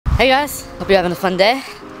Hey guys, hope you're having a fun day.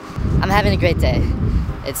 I'm having a great day.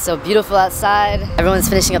 It's so beautiful outside. Everyone's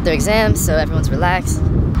finishing up their exams, so everyone's relaxed.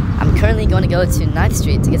 I'm currently going to go to 9th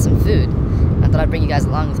Street to get some food. I thought I'd bring you guys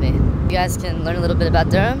along with me. You guys can learn a little bit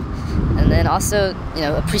about Durham, and then also,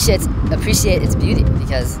 appreciate its beauty,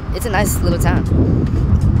 because it's a nice little town.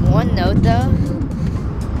 One note though,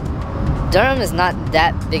 Durham is not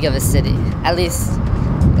that big of a city. At least,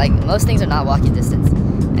 like, most things are not walking distance.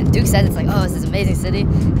 And Duke says it's like, oh, it's this amazing city,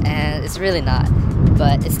 and it's really not.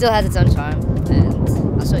 But it still has its own charm, and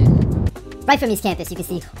I'll show you. Right from East Campus, you can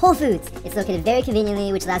see Whole Foods. It's located very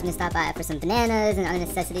conveniently, which allows me to stop by for some bananas and other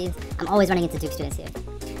necessities. I'm always running into Duke students here.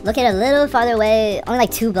 Located a little farther away, only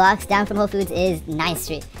like 2 blocks down from Whole Foods, is 9th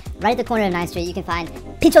Street. Right at the corner of 9th Street, you can find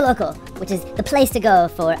Picho Loco, which is the place to go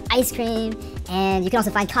for ice cream, and you can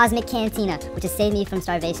also find Cosmic Cantina, which has saved me from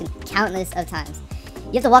starvation countless of times.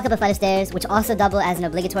 You have to walk up a flight of stairs, which also double as an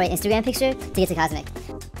obligatory Instagram picture to get to Cosmic.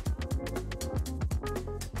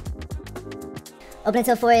 Open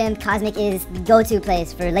until 4 AM, Cosmic is the go-to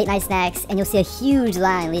place for late night snacks, and you'll see a huge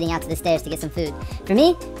line leading out to the stairs to get some food. For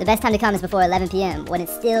me, the best time to come is before 11 PM, when it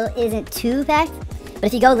still isn't too packed. But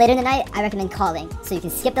if you go later in the night, I recommend calling, so you can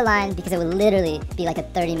skip the line because it will literally be like a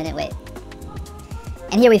 30-minute wait.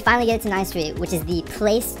 And here we finally get to 9th Street, which is the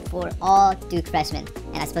place for all Duke freshmen,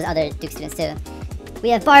 and I suppose other Duke students too. We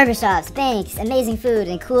have barbershops, banks, amazing food,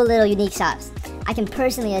 and cool little unique shops. I can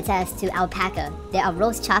personally attest to Alpaca. Their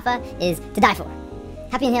arroz chapa is to die for.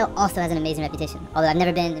 Happy and Hill also has an amazing reputation, although I've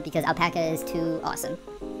never been because Alpaca is too awesome.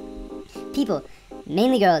 People,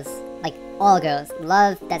 mainly girls, like all girls,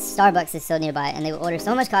 love that Starbucks is so nearby, and they will order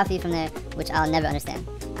so much coffee from there, which I'll never understand.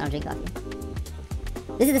 I don't drink coffee.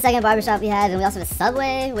 This is the second barbershop we have, and we also have a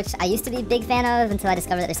Subway, which I used to be a big fan of until I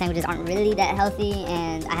discovered that their sandwiches aren't really that healthy,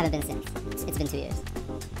 and I haven't been since. It's been 2 years.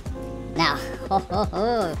 Now,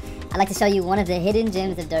 I'd like to show you one of the hidden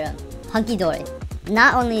gems of Durham, Hunky Dory.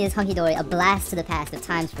 Not only is Hunky Dory a blast to the past of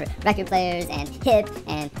times for record players and hip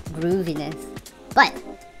and grooviness, but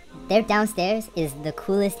their downstairs is the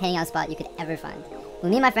coolest hangout spot you could ever find. When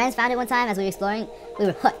me and my friends found it one time as we were exploring, we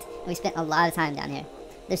were hooked, and we spent a lot of time down here.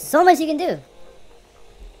 There's so much you can do.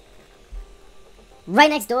 Right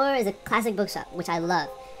next door is a classic bookshop, which I love.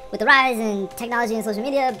 With the rise in technology and social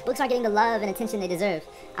media, books aren't getting the love and attention they deserve.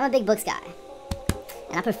 I'm a big books guy,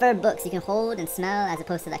 and I prefer books you can hold and smell as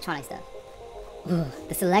opposed to electronic stuff. Ooh,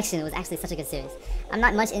 the selection was actually such a good series. I'm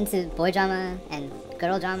not much into boy drama and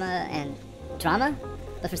girl drama and drama,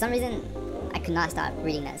 but for some reason, I could not stop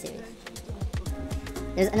reading that series.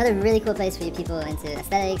 There's another really cool place for you people into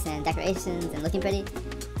aesthetics and decorations and looking pretty.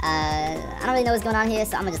 I don't really know what's going on here,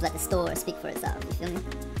 so I'm gonna just let the store speak for itself, you feel me?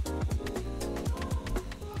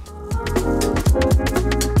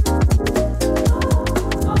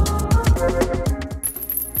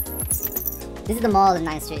 This is the mall of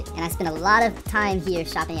 9th Street, and I spend a lot of time here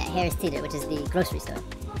shopping at Harris Teeter, which is the grocery store.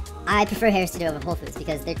 I prefer Harris Teeter over Whole Foods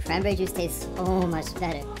because their cranberry juice tastes so much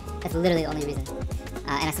better. That's literally the only reason.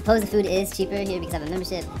 And I suppose the food is cheaper here because I have a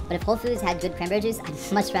membership, but if Whole Foods had good cranberry juice,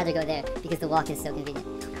 I'd much rather go there because the walk is so convenient.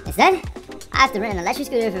 Instead, I have to rent an electric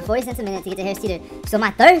scooter for 40 cents a minute to get to Harris Teeter so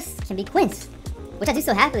my thirst can be quenched, which I do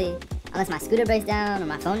so happily, unless my scooter breaks down or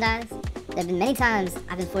my phone dies. There have been many times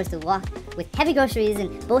I've been forced to walk with heavy groceries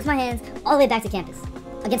in both my hands all the way back to campus,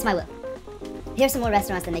 against my will. Here are some more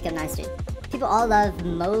restaurants that make up 9th Street. People all love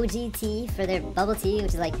Moji Tea for their bubble tea,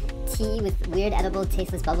 which is like tea with weird edible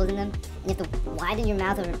tasteless bubbles in them, and you have to widen your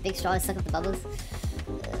mouth over a big straw to suck up the bubbles.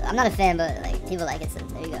 I'm not a fan, but like people like it, so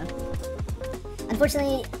there you go.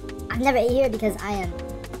 Unfortunately, I've never ate here because I am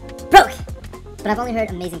broke, but I've only heard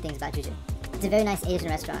amazing things about Juju. It's a very nice Asian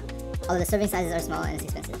restaurant, although the serving sizes are small and it's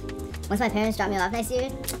expensive. Once my parents drop me off next year,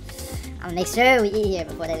 I'm gonna make sure we eat here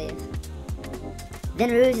before they leave.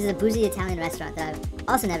 Vin Rouge is a bougie Italian restaurant that I've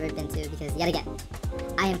also never been to because, yet again,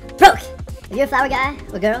 I am broke! If you're a flower guy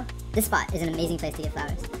or girl, this spot is an amazing place to get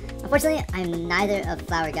flowers. Unfortunately, I'm neither a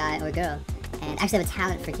flower guy or girl, and actually have a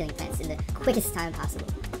talent for killing plants in the quickest time possible.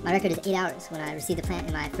 My record is 8 hours when I receive the plant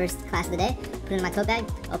in my first class of the day, put it in my tote bag,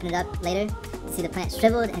 open it up later to see the plant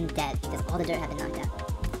shriveled and dead because all the dirt had been knocked out.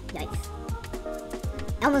 Yikes.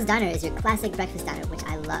 Elmo's Diner is your classic breakfast diner, which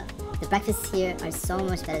I love. The breakfasts here are so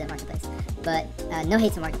much better than Marketplace, but no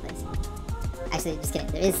hate to Marketplace. Actually, just kidding,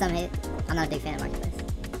 there is some hate. I'm not a big fan of Marketplace.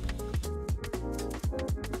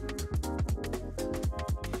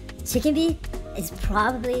 Chicken Bee is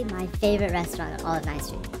probably my favorite restaurant on all of 9th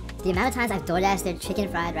Street. The amount of times I've DoorDashed their chicken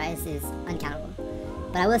fried rice is uncountable.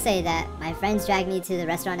 But I will say that my friends dragged me to the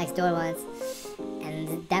restaurant next door once,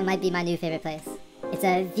 and that might be my new favorite place. It's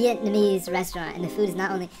a Vietnamese restaurant, and the food is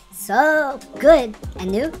not only so good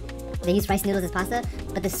and new, They use rice noodles as pasta,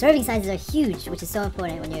 but the serving sizes are huge, which is so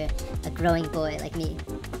important when you're a growing boy like me.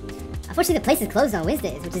 Unfortunately, the place is closed on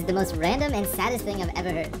Wednesdays, which is the most random and saddest thing I've ever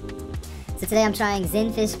heard. So today I'm trying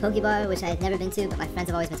Zen Fish Poke Bar, which I had never been to, but my friends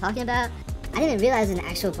have always been talking about. I didn't even realize it was an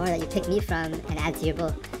actual bar that you pick meat from and add to your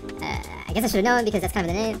bowl. I guess I should have known because that's kind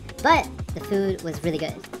of the name, but the food was really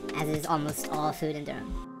good, as is almost all food in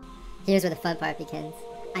Durham. Here's where the fun part begins.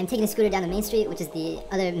 I'm taking a scooter down the main street, which is the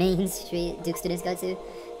other main street Duke students go to.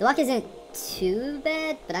 The walk isn't too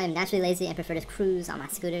bad, but I'm naturally lazy and prefer to cruise on my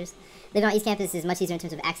scooters. Living on East Campus is much easier in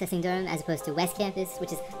terms of accessing Durham as opposed to West Campus,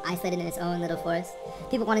 which is isolated in its own little forest.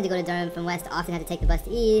 People wanting to go to Durham from West often have to take the bus to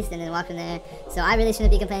East and then walk from there. So I really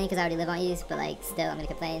shouldn't be complaining because I already live on East, but like still I'm gonna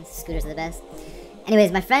complain. Scooters are the best.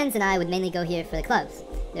 Anyways, my friends and I would mainly go here for the clubs.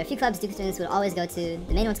 There are a few clubs Duke students would always go to.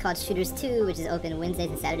 The main one's called Shooters 2, which is open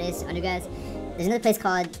Wednesdays and Saturdays to undergrads. There's another place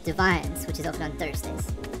called Divines, which is open on Thursdays.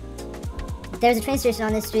 There's a train station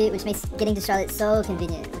on this street, which makes getting to Charlotte so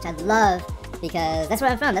convenient, which I love because that's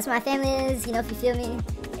where I'm from. That's where my family is, you know, if you feel me.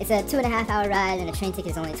 It's a 2.5-hour ride and a train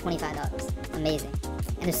ticket is only $25. Amazing.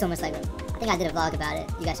 And there's so much legroom. I think I did a vlog about it.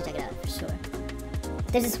 You guys should check it out for sure.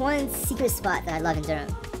 There's this one secret spot that I love in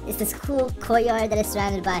Durham. It's this cool courtyard that is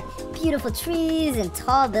surrounded by beautiful trees and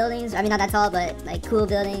tall buildings. I mean, not that tall, but like cool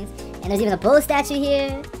buildings. And there's even a bull statue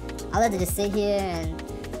here. I love to just sit here and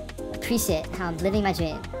appreciate how I'm living my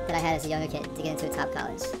dream that I had as a younger kid to get into a top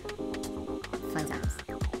college. Fun times.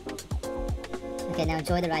 Okay, now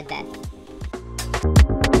enjoy the ride back.